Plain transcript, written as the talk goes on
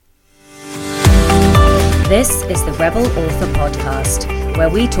This is the Rebel Author Podcast, where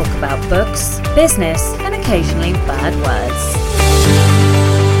we talk about books, business, and occasionally bad words.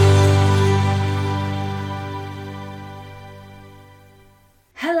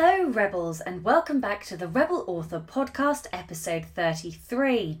 Hello, Rebels, and welcome back to the Rebel Author Podcast, episode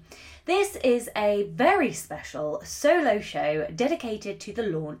 33. This is a very special solo show dedicated to the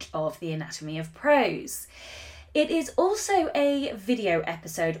launch of The Anatomy of Prose. It is also a video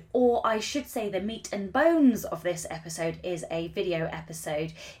episode, or I should say the meat and bones of this episode is a video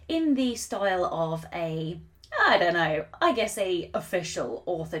episode in the style of a official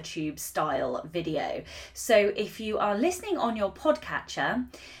AuthorTube style video. So if you are listening on your podcatcher,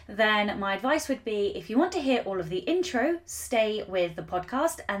 then my advice would be, if you want to hear all of the intro, stay with the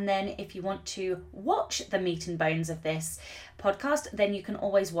podcast. And then if you want to watch the meat and bones of this podcast, then you can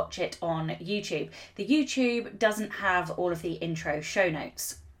always watch it on YouTube. The YouTube doesn't have all of the intro show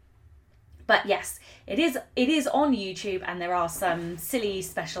notes. But yes, it is on YouTube, and there are some silly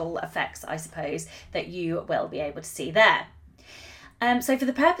special effects, I suppose, that you will be able to see there. So for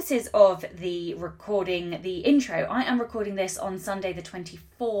the purposes of the recording, the intro, I am recording this on Sunday the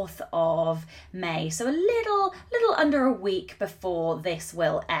 24th of May, so a little under a week before this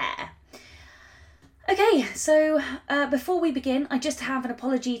will air. Okay, so before we begin, I just have an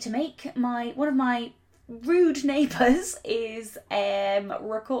apology to make. One of my rude neighbours is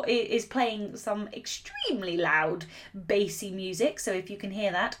playing some extremely loud bassy music, so if you can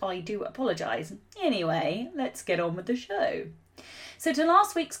hear that, I do apologise. Anyway, let's get on with the show. So to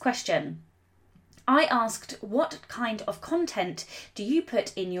last week's question, I asked, what kind of content do you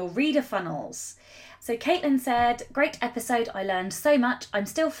put in your reader funnels? So Caitlin said, great episode, I learned so much. I'm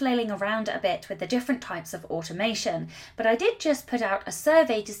still flailing around a bit with the different types of automation, but I did just put out a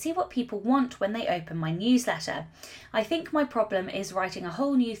survey to see what people want when they open my newsletter. I think my problem is writing a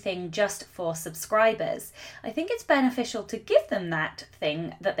whole new thing just for subscribers. I think it's beneficial to give them that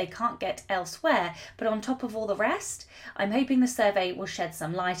thing that they can't get elsewhere, but on top of all the rest, I'm hoping the survey will shed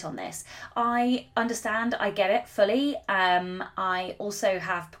some light on this. I understand, I get it fully. I also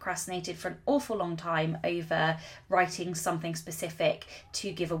have procrastinated for an awful long time over writing something specific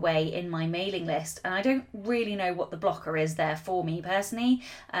to give away in my mailing list, and I don't really know what the blocker is there for me personally.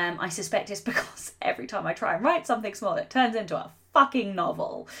 I suspect it's because every time I try and write something small, it turns into a fucking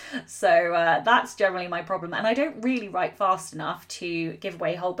novel. So that's generally my problem, and I don't really write fast enough to give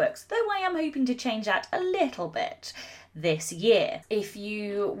away whole books, though I am hoping to change that a little bit this year. If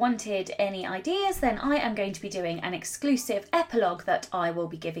you wanted any ideas, then I am going to be doing an exclusive epilogue that I will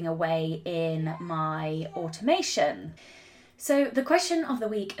be giving away in my automation. So the question of the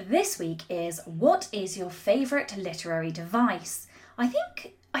week this week is, what is your favourite literary device? I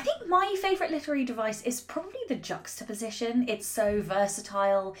think my favourite literary device is probably the juxtaposition. It's so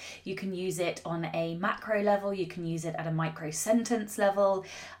versatile. You can use it on a macro level, you can use it at a micro sentence level.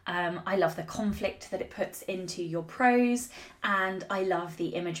 I love the conflict that it puts into your prose, and I love the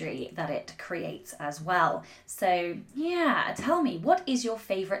imagery that it creates as well. So yeah, tell me, what is your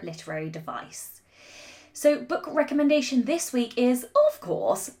favourite literary device? So book recommendation this week is, of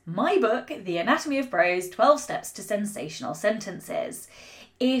course, my book, The Anatomy of Prose, 12 Steps to Sensational Sentences.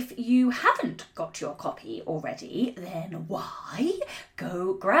 If you haven't got your copy already, then why?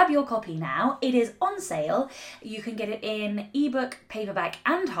 Go grab your copy now. It is on sale. You can get it in ebook, paperback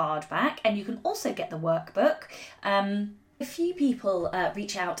and hardback, and you can also get the workbook. A few people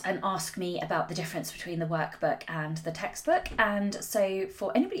reach out and ask me about the difference between the workbook and the textbook, and so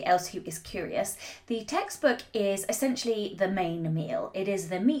for anybody else who is curious, the textbook is essentially the main meal. It is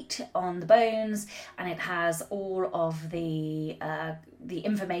the meat on the bones, and it has all of the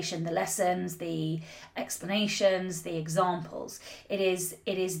information, the lessons, the explanations, the examples. It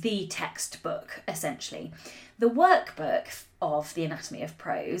is the textbook, essentially. The workbook of The Anatomy of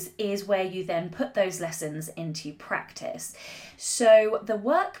Prose is where you then put those lessons into practice. So the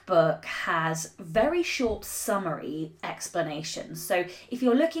workbook has very short summary explanations. So if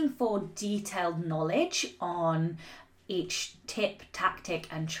you're looking for detailed knowledge on each tip, tactic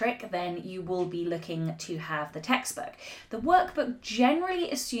and trick, then you will be looking to have the textbook. The workbook generally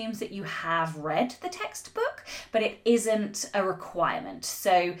assumes that you have read the textbook, but it isn't a requirement.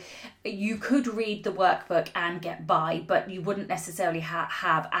 So you could read the workbook and get by, but you wouldn't necessarily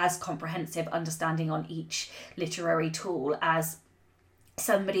have as comprehensive understanding on each literary tool as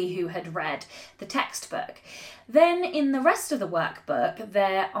somebody who had read the textbook. Then in the rest of the workbook,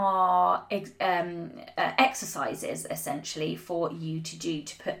 there are exercises essentially for you to do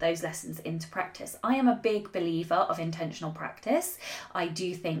to put those lessons into practice. I am a big believer of intentional practice. I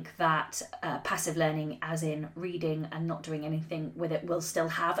do think that passive learning, as in reading and not doing anything with it, will still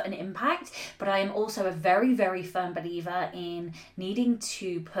have an impact. But I am also a very, very firm believer in needing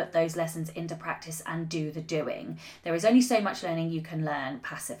to put those lessons into practice and do the doing. There is only so much learning you can learn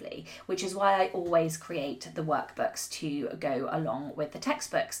passively, which is why I always create the workbooks to go along with the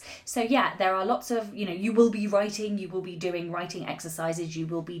textbooks. So yeah, there are lots of, you will be writing, you will be doing writing exercises, you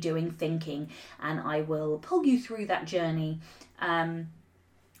will be doing thinking, and I will pull you through that journey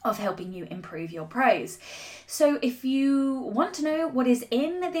of helping you improve your prose. So if you want to know what is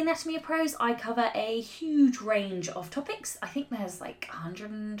in the Anatomy of Prose, I cover a huge range of topics. I think there's like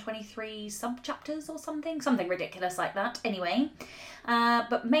 123 sub-chapters or something ridiculous like that. Anyway,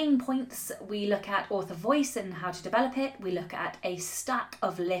 but main points, we look at author voice and how to develop it. We look at a stack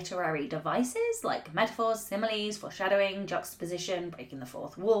of literary devices like metaphors, similes, foreshadowing, juxtaposition, breaking the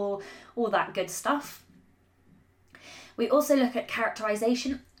fourth wall, all that good stuff. We also look at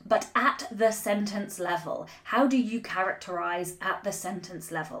characterization, but at the sentence level. How do you characterize at the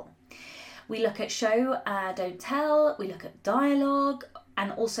sentence level? We look at show, don't tell. We look at dialogue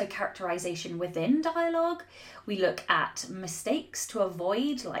and also characterization within dialogue. We look at mistakes to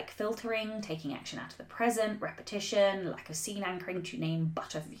avoid, like filtering, taking action out of the present, repetition, lack of scene anchoring, to name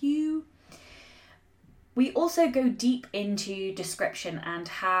but a few. We also go deep into description and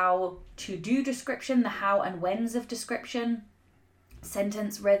how to do description, the how and whens of description,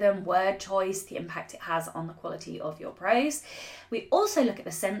 sentence rhythm, word choice, the impact it has on the quality of your prose. We also look at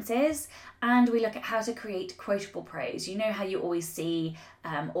the senses, and we look at how to create quotable prose. You know how you always see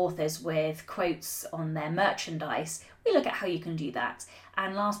authors with quotes on their merchandise. We look at how you can do that.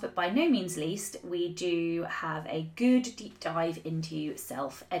 And last but by no means least, we do have a good deep dive into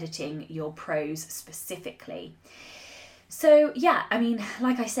self-editing your prose specifically. So yeah, I mean,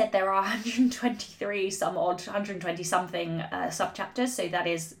 like I said, there are 120 something sub-chapters, so that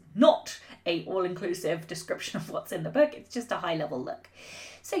is not a all-inclusive description of what's in the book, it's just a high-level look.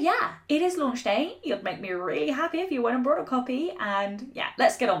 So yeah, it is launch day. You'd make me really happy if you went and brought a copy, and yeah,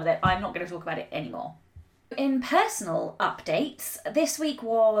 let's get on with it. I'm not going to talk about it anymore. In personal updates, this week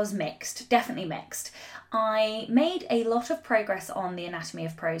was mixed, definitely mixed. I made a lot of progress on the Anatomy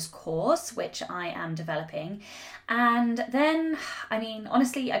of Prose course, which I am developing. And then, I mean,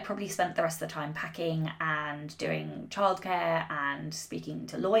 honestly, I probably spent the rest of the time packing and doing childcare and speaking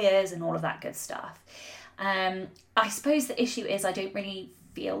to lawyers and all of that good stuff. I suppose the issue is I don't really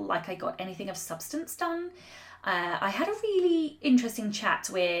feel like I got anything of substance done. I had a really interesting chat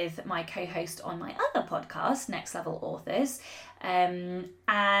with my co-host on my other podcast, Next Level Authors, and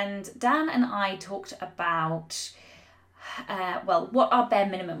Dan and I talked about what our bare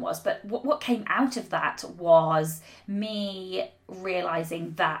minimum was, but what came out of that was me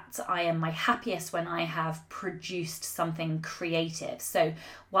realising that I am my happiest when I have produced something creative. So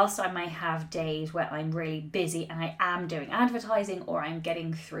whilst I may have days where I'm really busy and I am doing advertising or I'm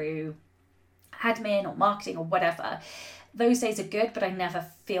getting through admin or marketing or whatever, those days are good, but I never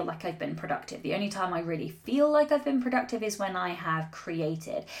feel like I've been productive. The only time I really feel like I've been productive is when I have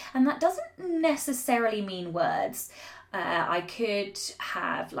created. And that doesn't necessarily mean words. I could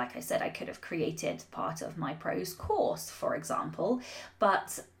have, like I said, I could have created part of my prose course, for example,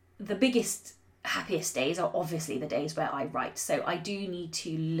 but the biggest, happiest days are obviously the days where I write. So I do need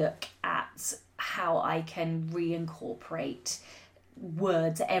to look at how I can reincorporate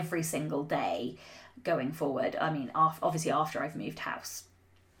words every single day going forward. I mean, obviously after I've moved house.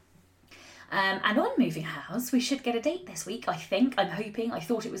 And on moving house, we should get a date this week, I think. I'm hoping. I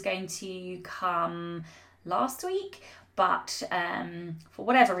thought it was going to come last week, but for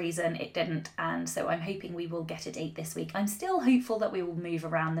whatever reason it didn't, and so I'm hoping we will get a date this week. I'm still hopeful that we will move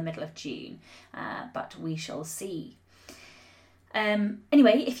around the middle of June, but we shall see.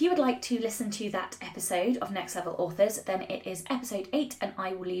 Anyway, if you would like to listen to that episode of Next Level Authors, then it is episode 8, and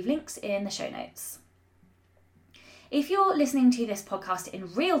I will leave links in the show notes. If you're listening to this podcast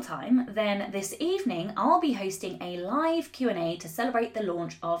in real time, then this evening I'll be hosting a live Q&A to celebrate the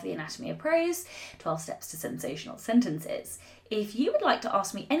launch of the Anatomy of Prose, 12 Steps to Sensational Sentences. If you would like to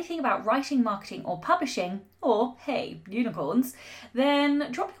ask me anything about writing, marketing or publishing, or hey, unicorns,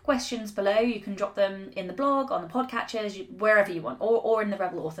 then drop your questions below. You can drop them in the blog, on the podcatchers, wherever you want, or in the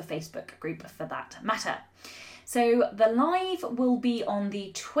Rebel Author Facebook group for that matter. So the live will be on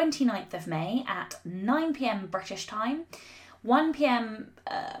the 29th of May at 9 p.m. British time, 1 p.m.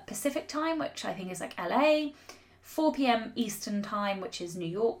 Pacific time, which I think is like LA, 4 p.m. Eastern time, which is New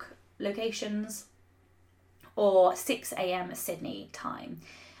York locations, or 6 a.m. Sydney time.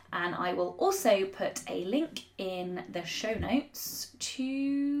 And I will also put a link in the show notes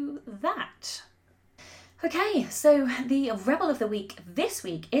to that. Okay, so the Rebel of the Week this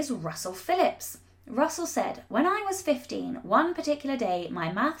week is Russell Phillips. Russell said, "When I was 15, one particular day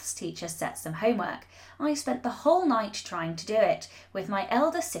my maths teacher set some homework. I spent the whole night trying to do it, with my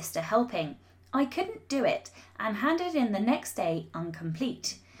elder sister helping. I couldn't do it and handed in the next day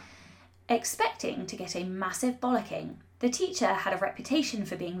incomplete, expecting to get a massive bollocking. The teacher had a reputation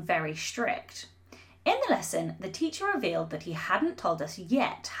for being very strict. In the lesson, the teacher revealed that he hadn't told us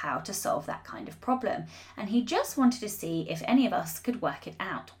yet how to solve that kind of problem, and he just wanted to see if any of us could work it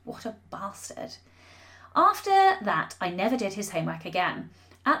out. What a bastard. After that, I never did his homework again.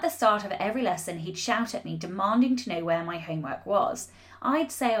 At the start of every lesson, he'd shout at me, demanding to know where my homework was.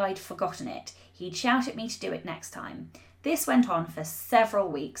 I'd say I'd forgotten it. He'd shout at me to do it next time. This went on for several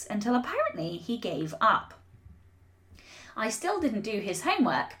weeks until apparently he gave up. I still didn't do his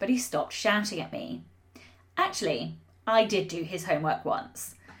homework, but he stopped shouting at me. Actually, I did do his homework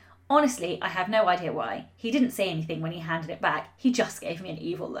once. Honestly, I have no idea why. He didn't say anything when he handed it back. He just gave me an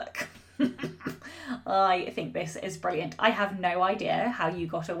evil look." I think this is brilliant. I have no idea how you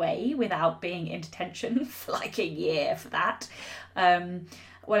got away without being in detention for like a year for that.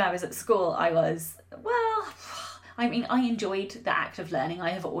 When I was at school, I enjoyed the act of learning. I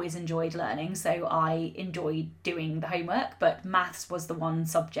have always enjoyed learning, so I enjoyed doing the homework, but maths was the one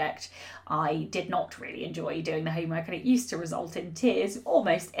subject I did not really enjoy doing the homework, and it used to result in tears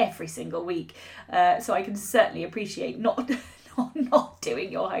almost every single week. So I can certainly appreciate not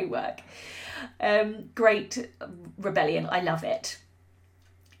doing your homework. Great rebellion. I love it.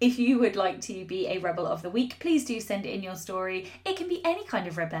 If you would like to be a Rebel of the Week, please do send in your story. It can be any kind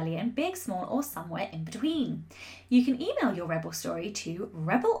of rebellion, big, small, or somewhere in between. You can email your rebel story to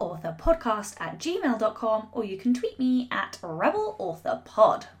rebelauthorpodcast@gmail.com, or you can tweet me at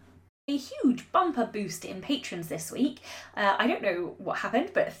rebelauthorpod. A huge bumper boost in patrons this week. I don't know what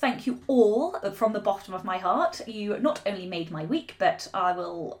happened, but thank you all from the bottom of my heart. You not only made my week, but I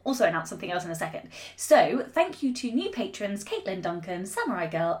will also announce something else in a second. So thank you to new patrons Caitlin Duncan, Samurai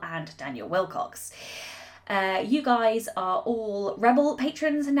Girl, and Daniel Wilcox. You guys are all Rebel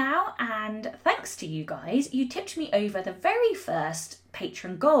patrons now, and thanks to you guys, you tipped me over the very first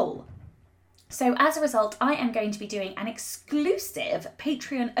patron goal. So as a result, I am going to be doing an exclusive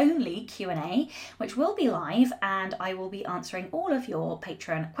Patreon-only Q&A, which will be live, and I will be answering all of your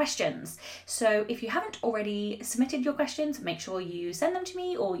Patreon questions. So if you haven't already submitted your questions, make sure you send them to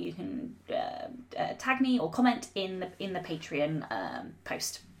me, or you can tag me or comment in the Patreon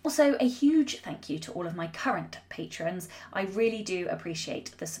post. Also, a huge thank you to all of my current patrons. I really do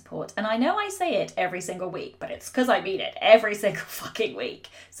appreciate the support. And I know I say it every single week, but it's because I mean it every single fucking week.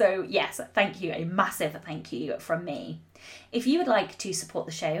 So yes, thank you. A massive thank you from me. If you would like to support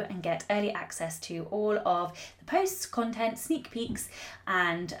the show and get early access to all of the posts, content, sneak peeks,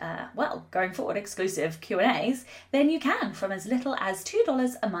 and, going forward, exclusive Q&As, then you can from as little as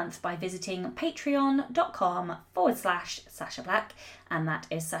 $2 a month by visiting patreon.com/Sacha Black, and that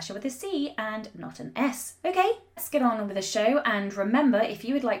is Sacha with a C and not an S. Okay, let's get on with the show, and remember, if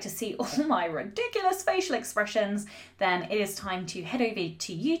you would like to see all my ridiculous facial expressions, then it is time to head over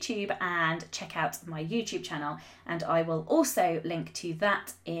to YouTube and check out my YouTube channel, and I will also link to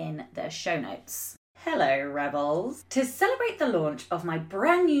that in the show notes. Hello, Rebels! To celebrate the launch of my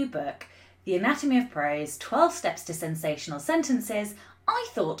brand new book, The Anatomy of Prose, 12 Steps to Sensational Sentences, I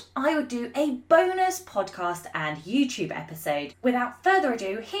thought I would do a bonus podcast and YouTube episode. Without further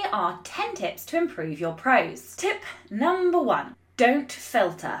ado, here are 10 tips to improve your prose. Tip number 1. Don't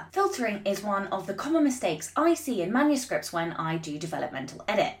filter. Filtering is one of the common mistakes I see in manuscripts when I do developmental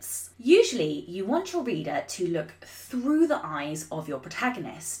edits. Usually, you want your reader to look through the eyes of your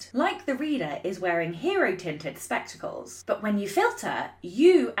protagonist, like the reader is wearing hero-tinted spectacles. But when you filter,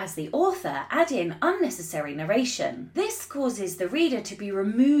 you, as the author, add in unnecessary narration. This causes the reader to be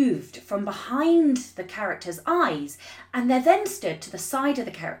removed from behind the character's eyes, and they're then stood to the side of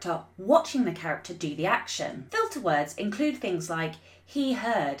the character, watching the character do the action. Filter words include things like he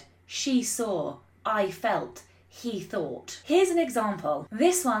heard, she saw, I felt, he thought. Here's an example.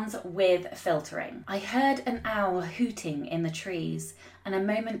 This one's with filtering. I heard an owl hooting in the trees, and a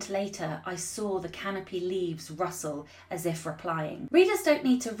moment later I saw the canopy leaves rustle as if replying. Readers don't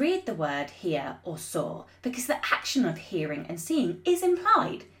need to read the word hear or saw, because the action of hearing and seeing is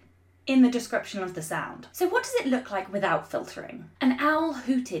implied in the description of the sound. So what does it look like without filtering? An owl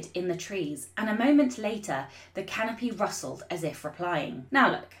hooted in the trees, and a moment later the canopy rustled as if replying. Now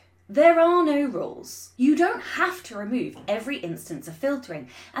look, There are no rules. You don't have to remove every instance of filtering,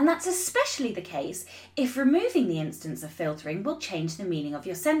 and that's especially the case if removing the instance of filtering will change the meaning of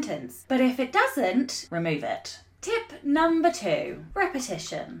your sentence. But if it doesn't, remove it. Tip number 2,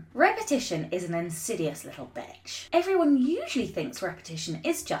 repetition. Repetition is an insidious little bitch. Everyone usually thinks repetition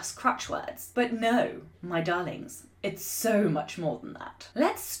is just crutch words, but no, my darlings. It's so much more than that.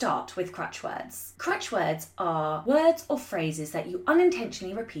 Let's start with crutch words. Crutch words are words or phrases that you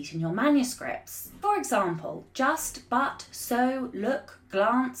unintentionally repeat in your manuscripts. For example, just, but, so, look,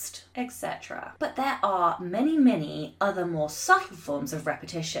 glanced, etc. But there are many other more subtle forms of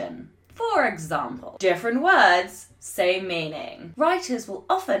repetition. For example, different words, same meaning. Writers will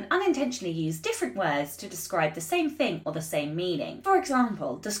often unintentionally use different words to describe the same thing or the same meaning. For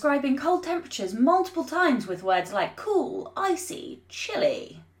example, describing cold temperatures multiple times with words like cool, icy,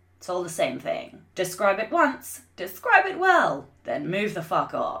 chilly. It's all the same thing. Describe it once, describe it well, then move the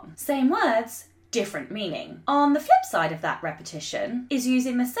fuck on. Same words, different meaning. On the flip side of that repetition is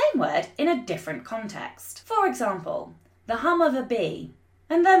using the same word in a different context. For example, the hum of a bee,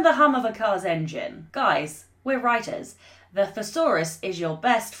 and then the hum of a car's engine. Guys, we're writers. The thesaurus is your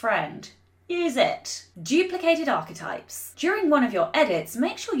best friend. Use it. Duplicated archetypes. During one of your edits,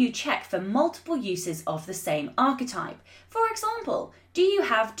 make sure you check for multiple uses of the same archetype. For example, do you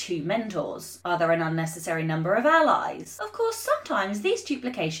have 2 mentors? Are there an unnecessary number of allies? Of course, sometimes these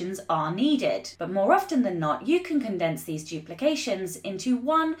duplications are needed, but more often than not, you can condense these duplications into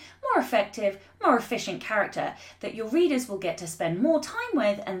one more effective, more efficient character that your readers will get to spend more time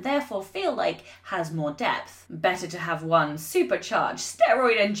with and therefore feel like has more depth. Better to have one supercharged,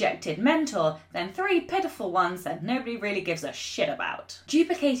 steroid-injected mentor than 3 pitiful ones that nobody really gives a shit about.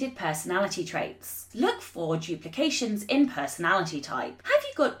 Duplicated personality traits. Look for duplications in personality type. Have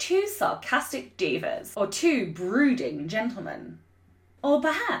you got 2 sarcastic divas? Or 2 brooding gentlemen? Or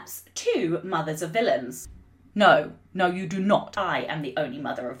perhaps 2 mothers of villains? No, you do not. I am the only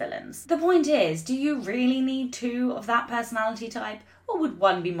mother of villains. The point is, do you really need 2 of that personality type? Or would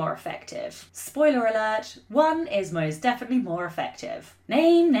one be more effective? Spoiler alert, one is most definitely more effective.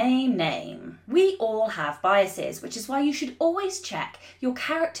 Name. We all have biases, which is why you should always check your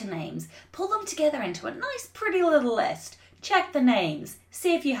character names. Pull them together into a nice pretty little list. Check the names.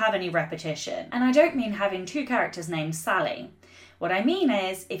 See if you have any repetition. And I don't mean having 2 characters named Sally. What I mean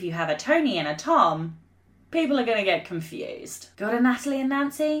is, if you have a Tony and a Tom, people are going to get confused. Got a Natalie and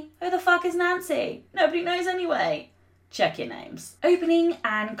Nancy? Who the fuck is Nancy? Nobody knows anyway. Check your names. Opening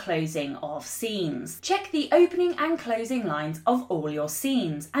and closing of scenes. Check the opening and closing lines of all your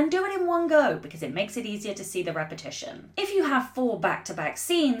scenes and do it in one go because it makes it easier to see the repetition. If you have 4 back-to-back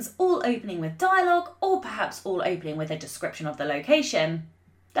scenes, all opening with dialogue or perhaps all opening with a description of the location,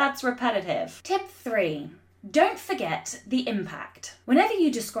 that's repetitive. Tip 3. Don't forget the impact. Whenever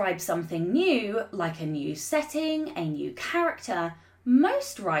you describe something new, like a new setting, a new character,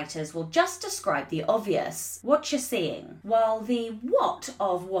 most writers will just describe the obvious, what you're seeing, while the what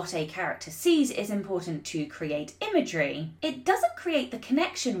of what a character sees is important to create imagery. It doesn't create the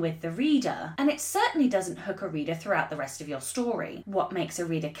connection with the reader, and it certainly doesn't hook a reader throughout the rest of your story. What makes a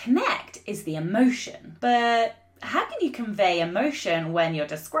reader connect is the emotion. But how can you convey emotion when you're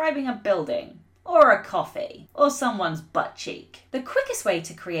describing a building? Or a coffee, or someone's butt cheek? The quickest way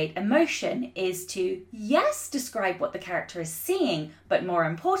to create emotion is to, yes, describe what the character is seeing, but more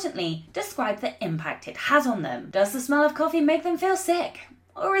importantly, describe the impact it has on them. Does the smell of coffee make them feel sick?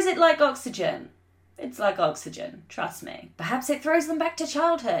 Or is it like oxygen? It's like oxygen, trust me. Perhaps it throws them back to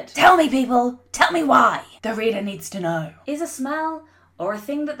childhood. Tell me, people! Tell me why! The reader needs to know. Is a smell, or a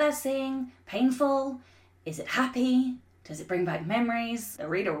thing that they're seeing, painful? Is it happy? Does it bring back memories? The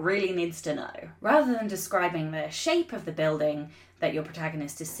reader really needs to know. Rather than describing the shape of the building that your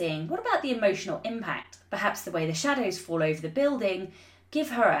protagonist is seeing, what about the emotional impact? Perhaps the way the shadows fall over the building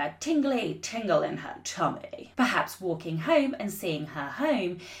give her a tingly tingle in her tummy. Perhaps walking home and seeing her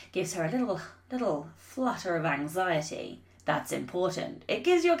home gives her a little flutter of anxiety. That's important. It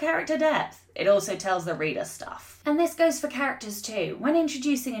gives your character depth. It also tells the reader stuff. And this goes for characters too. When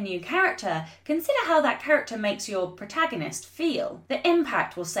introducing a new character, consider how that character makes your protagonist feel. The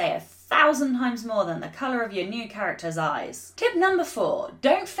impact will say 1,000 times more than the colour of your new character's eyes. Tip number 4,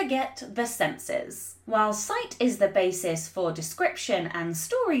 don't forget the senses. While sight is the basis for description and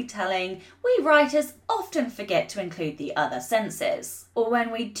storytelling, we writers often forget to include the other senses. Or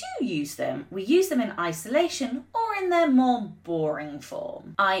when we do use them, we use them in isolation or in their more boring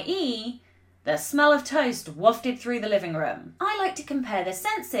form, i.e., the smell of toast wafted through the living room. I like to compare the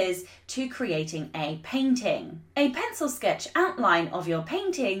senses to creating a painting. A pencil sketch outline of your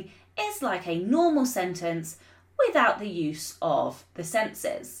painting is like a normal sentence without the use of the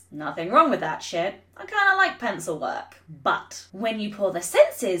senses. Nothing wrong with that shit. I kind of like pencil work. But when you pour the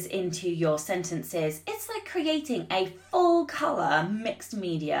senses into your sentences, it's like creating a full colour mixed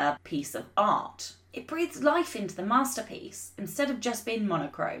media piece of art. It breathes life into the masterpiece instead of just being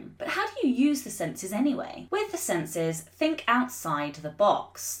monochrome. But how do you use the senses anyway? With the senses, think outside the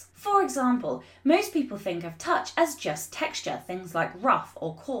box. For example, most people think of touch as just texture, things like rough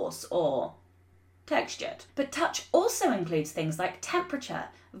or coarse or textured. But touch also includes things like temperature,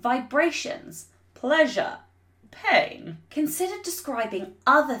 vibrations, pleasure, pain. Consider describing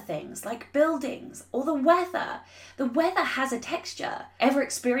other things like buildings or the weather. The weather has a texture. Ever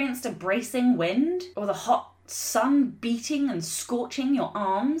experienced a bracing wind or the hot sun beating and scorching your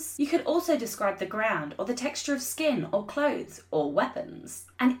arms? You could also describe the ground or the texture of skin or clothes or weapons.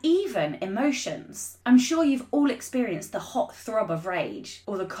 And even emotions. I'm sure you've all experienced the hot throb of rage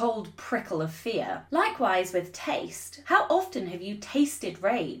or the cold prickle of fear. Likewise with taste. How often have you tasted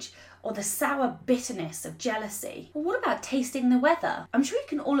rage or the sour bitterness of jealousy? Or what about tasting the weather? I'm sure you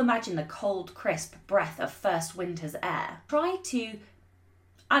can all imagine the cold, crisp breath of first winter's air. Try to,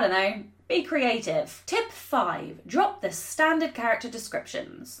 be creative. Tip 5. Drop the standard character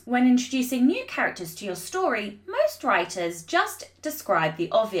descriptions. When introducing new characters to your story, most writers just describe the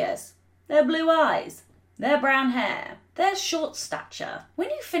obvious. Their blue eyes, their brown hair, their short stature. When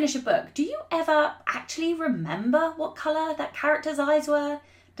you finish a book, do you ever actually remember what colour that character's eyes were?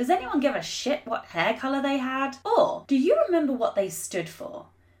 Does anyone give a shit what hair colour they had? Or do you remember what they stood for?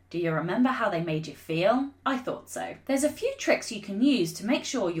 Do you remember how they made you feel? I thought so. There's a few tricks you can use to make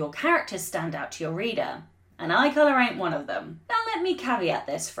sure your characters stand out to your reader, and eye colour ain't one of them. Now let me caveat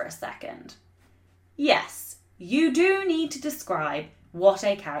this for a second. Yes, you do need to describe what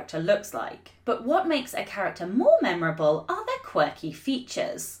a character looks like, but what makes a character more memorable are their quirky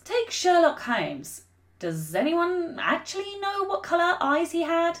features. Take Sherlock Holmes. Does anyone actually know what colour eyes he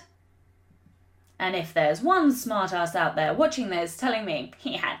had? And if there's one smartass out there watching this telling me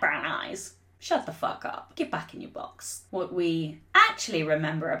he had brown eyes, shut the fuck up. Get back in your box. What we actually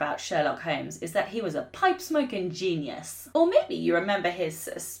remember about Sherlock Holmes is that he was a pipe-smoking genius. Or maybe you remember his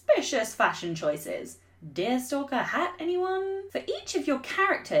suspicious fashion choices. Deerstalker hat, anyone? For each of your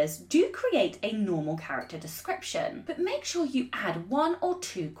characters, do create a normal character description, but make sure you add 1 or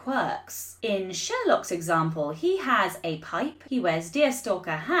 2 quirks. In Sherlock's example, he has a pipe, he wears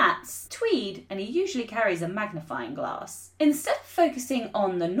deerstalker hats, tweed, and he usually carries a magnifying glass. Instead of focusing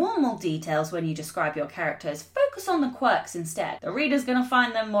on the normal details when you describe your characters, focus on the quirks instead. The reader's gonna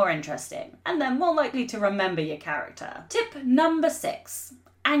find them more interesting, and they're more likely to remember your character. Tip number 6.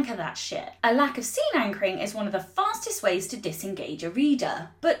 Anchor that shit. A lack of scene anchoring is one of the fastest ways to disengage a reader.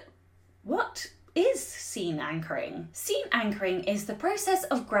 But what is scene anchoring? Scene anchoring is the process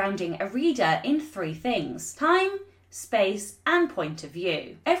of grounding a reader in 3 things: time, space, and point of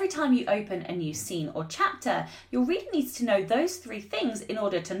view. Every time you open a new scene or chapter, your reader needs to know those 3 things in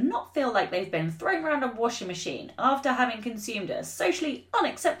order to not feel like they've been thrown around a washing machine after having consumed a socially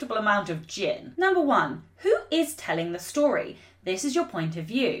unacceptable amount of gin. Number 1, who is telling the story? This is your point of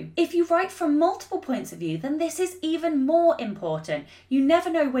view. If you write from multiple points of view, then this is even more important. You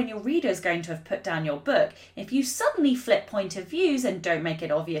never know when your reader is going to have put down your book. If you suddenly flip point of views and don't make it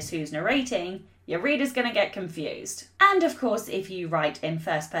obvious who's narrating, your reader's going to get confused. And of course, if you write in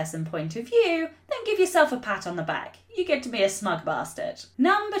first person point of view, then give yourself a pat on the back. You get to be a smug bastard.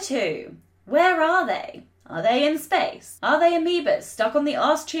 Number 2, where are they? Are they in space? Are they amoebas stuck on the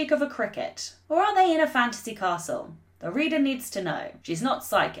arse cheek of a cricket? Or are they in a fantasy castle? The reader needs to know. She's not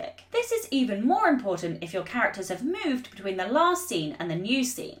psychic. This is even more important if your characters have moved between the last scene and the new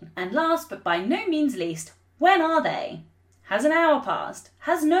scene. And last but by no means least, when are they? Has an hour passed?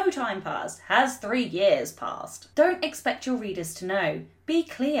 Has no time passed? Has 3 years passed? Don't expect your readers to know. Be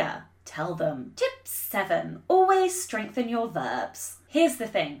clear. Tell them. Tip 7. Always strengthen your verbs. Here's the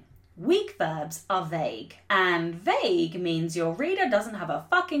thing. Weak verbs are vague, and vague means your reader doesn't have a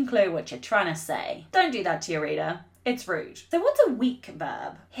fucking clue what you're trying to say. Don't do that to your reader. It's rude. So what's a weak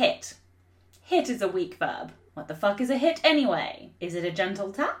verb? Hit. Hit is a weak verb. What the fuck is a hit anyway? Is it a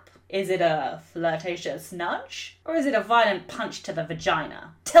gentle tap? Is it a flirtatious nudge? Or is it a violent punch to the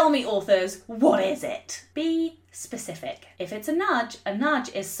vagina? Tell me, authors, what is it? Be specific. If it's a nudge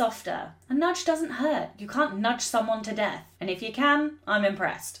is softer. A nudge doesn't hurt. You can't nudge someone to death. And if you can, I'm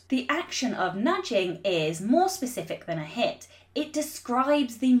impressed. The action of nudging is more specific than a hit. It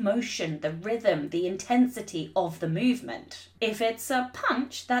describes the motion, the rhythm, the intensity of the movement. If it's a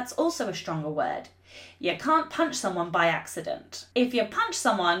punch, that's also a stronger word. You can't punch someone by accident. If you punch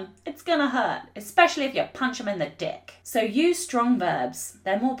someone, it's gonna hurt, especially if you punch them in the dick. So use strong verbs.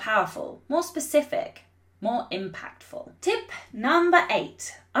 They're more powerful, more specific. more impactful. Tip number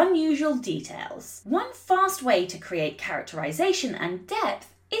 8, unusual details. One fast way to create characterization and depth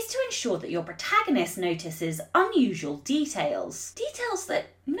is to ensure that your protagonist notices unusual details. Details that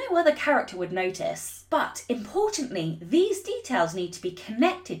no other character would notice. But importantly, these details need to be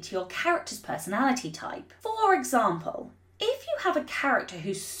connected to your character's personality type. For example, if you have a character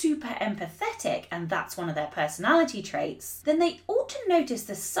who's super empathetic and that's one of their personality traits, then they ought to notice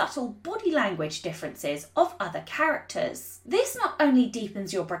the subtle body language differences of other characters. This not only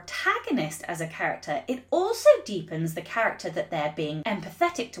deepens your protagonist as a character, it also deepens the character that they're being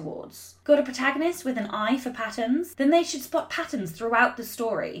empathetic towards. Got a protagonist with an eye for patterns? Then they should spot patterns throughout the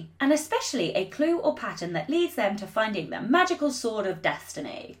story, and especially a clue or pattern that leads them to finding the magical sword of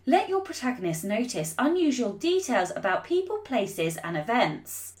destiny. Let your protagonist notice unusual details about people, places, and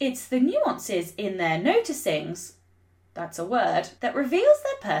events. It's the nuances in their noticings, that's a word, that reveals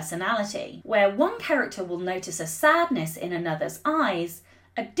their personality. Where one character will notice a sadness in another's eyes,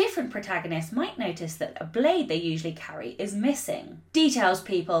 a different protagonist might notice that a blade they usually carry is missing. Details,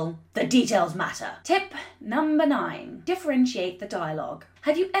 people. The details matter. Tip number 9. Differentiate the dialogue.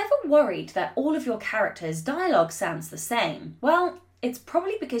 Have you ever worried that all of your characters' dialogue sounds the same? Well, it's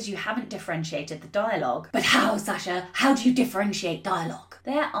probably because you haven't differentiated the dialogue. But how, Sacha? How do you differentiate dialogue?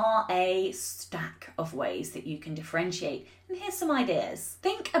 There are a stack of ways that you can differentiate, and here's some ideas.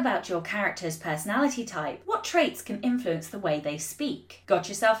 Think about your character's personality type. What traits can influence the way they speak? Got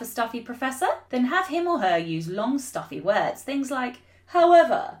yourself a stuffy professor? Then have him or her use long, stuffy words. Things like,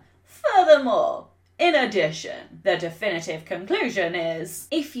 however, furthermore, in addition. The definitive conclusion is,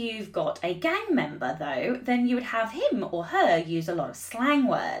 if you've got a gang member though, then you would have him or her use a lot of slang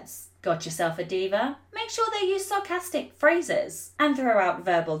words. Got yourself a diva? Make sure they use sarcastic phrases and throw out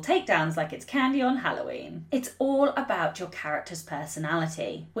verbal takedowns like it's candy on Halloween. It's all about your character's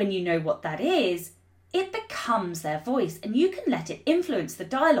personality. When you know what that is, it becomes their voice and you can let it influence the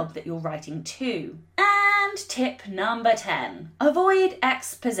dialogue that you're writing too. And tip number 10, avoid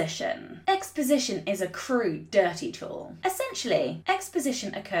exposition. Exposition is a crude, dirty tool. Essentially,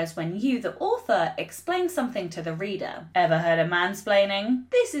 exposition occurs when you, the author, explain something to the reader. Ever heard of mansplaining?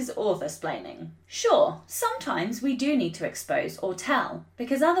 This is author-splaining. Sure, sometimes we do need to expose or tell,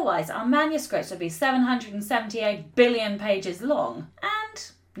 because otherwise our manuscripts would be 778 billion pages long,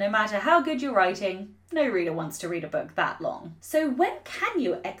 and no matter how good you're writing, no reader wants to read a book that long. So when can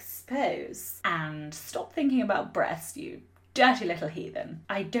you expose? And stop thinking about breasts, you dirty little heathen.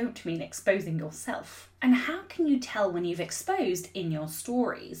 I don't mean exposing yourself. And how can you tell when you've exposed in your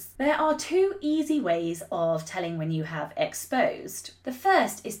stories? There are 2 easy ways of telling when you have exposed. The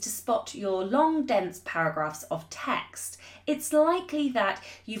first is to spot your long, dense paragraphs of text. It's likely that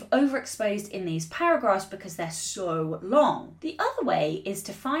you've overexposed in these paragraphs because they're so long. The other way is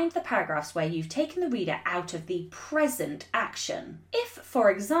to find the paragraphs where you've taken the reader out of the present action. If, for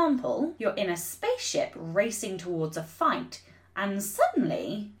example, you're in a spaceship racing towards a fight, and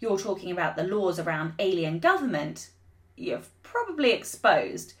suddenly you're talking about the laws around alien government, you've probably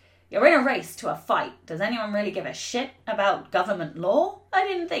exposed. You're in a race to a fight. Does anyone really give a shit about government law? I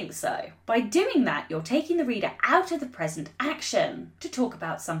didn't think so. By doing that, you're taking the reader out of the present action to talk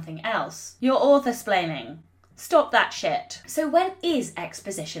about something else. You're author-splaining. Stop that shit. So when is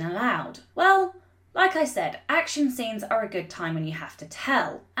exposition allowed? Well, like I said, action scenes are a good time when you have to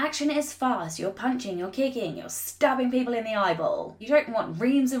tell. Action is fast, you're punching, you're kicking, you're stabbing people in the eyeball. You don't want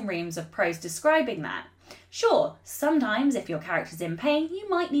reams and reams of prose describing that. Sure, sometimes if your character's in pain, you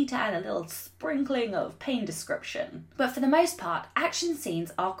might need to add a little sprinkling of pain description. But for the most part, action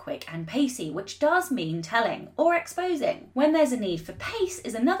scenes are quick and pacey, which does mean telling or exposing. When there's a need for pace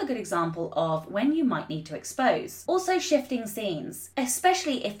is another good example of when you might need to expose. Also shifting scenes.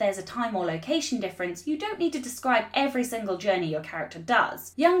 Especially if there's a time or location difference, you don't need to describe every single journey your character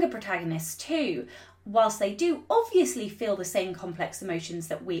does. Younger protagonists too. Whilst they do obviously feel the same complex emotions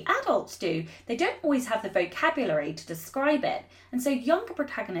that we adults do, they don't always have the vocabulary to describe it. And so younger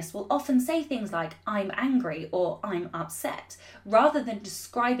protagonists will often say things like, I'm angry or I'm upset, rather than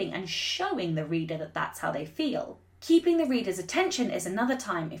describing and showing the reader that that's how they feel. Keeping the reader's attention is another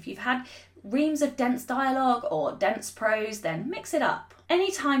time. If you've had reams of dense dialogue or dense prose, then mix it up.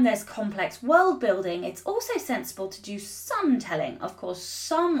 Anytime there's complex world building, it's also sensible to do some telling. Of course,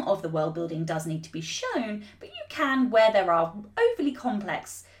 some of the world building does need to be shown, but you can, where there are overly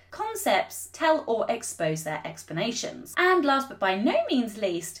complex concepts, tell or expose their explanations. And last but by no means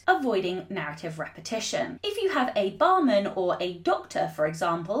least, avoiding narrative repetition. If you have a barman or a doctor, for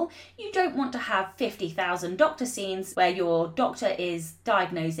example, you don't want to have 50,000 doctor scenes where your doctor is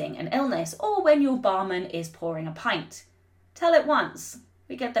diagnosing an illness or when your barman is pouring a pint. Tell it once.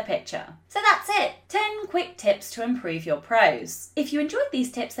 We get the picture. So that's it. 10 quick tips to improve your prose. If you enjoyed these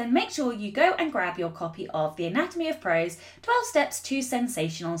tips, then make sure you go and grab your copy of The Anatomy of Prose, 12 Steps to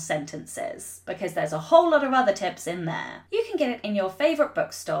Sensational Sentences, because there's a whole lot of other tips in there. You can get it in your favourite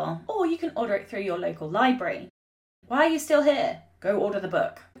bookstore, or you can order it through your local library. Why are you still here? Go order the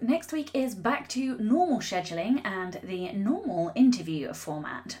book. Next week is back to normal scheduling and the normal interview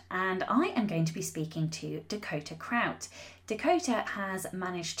format, and I am going to be speaking to Dakota Kraut. Dakota has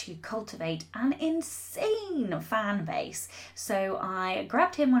managed to cultivate an insane fan base. So I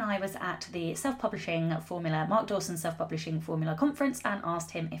grabbed him when I was at the Self-Publishing Formula, Mark Dawson Self-Publishing Formula Conference, and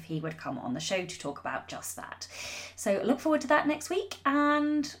asked him if he would come on the show to talk about just that. So look forward to that next week,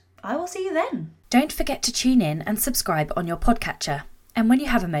 and I will see you then. Don't forget to tune in and subscribe on your podcatcher. And when you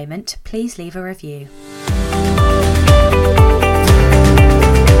have a moment, please leave a review.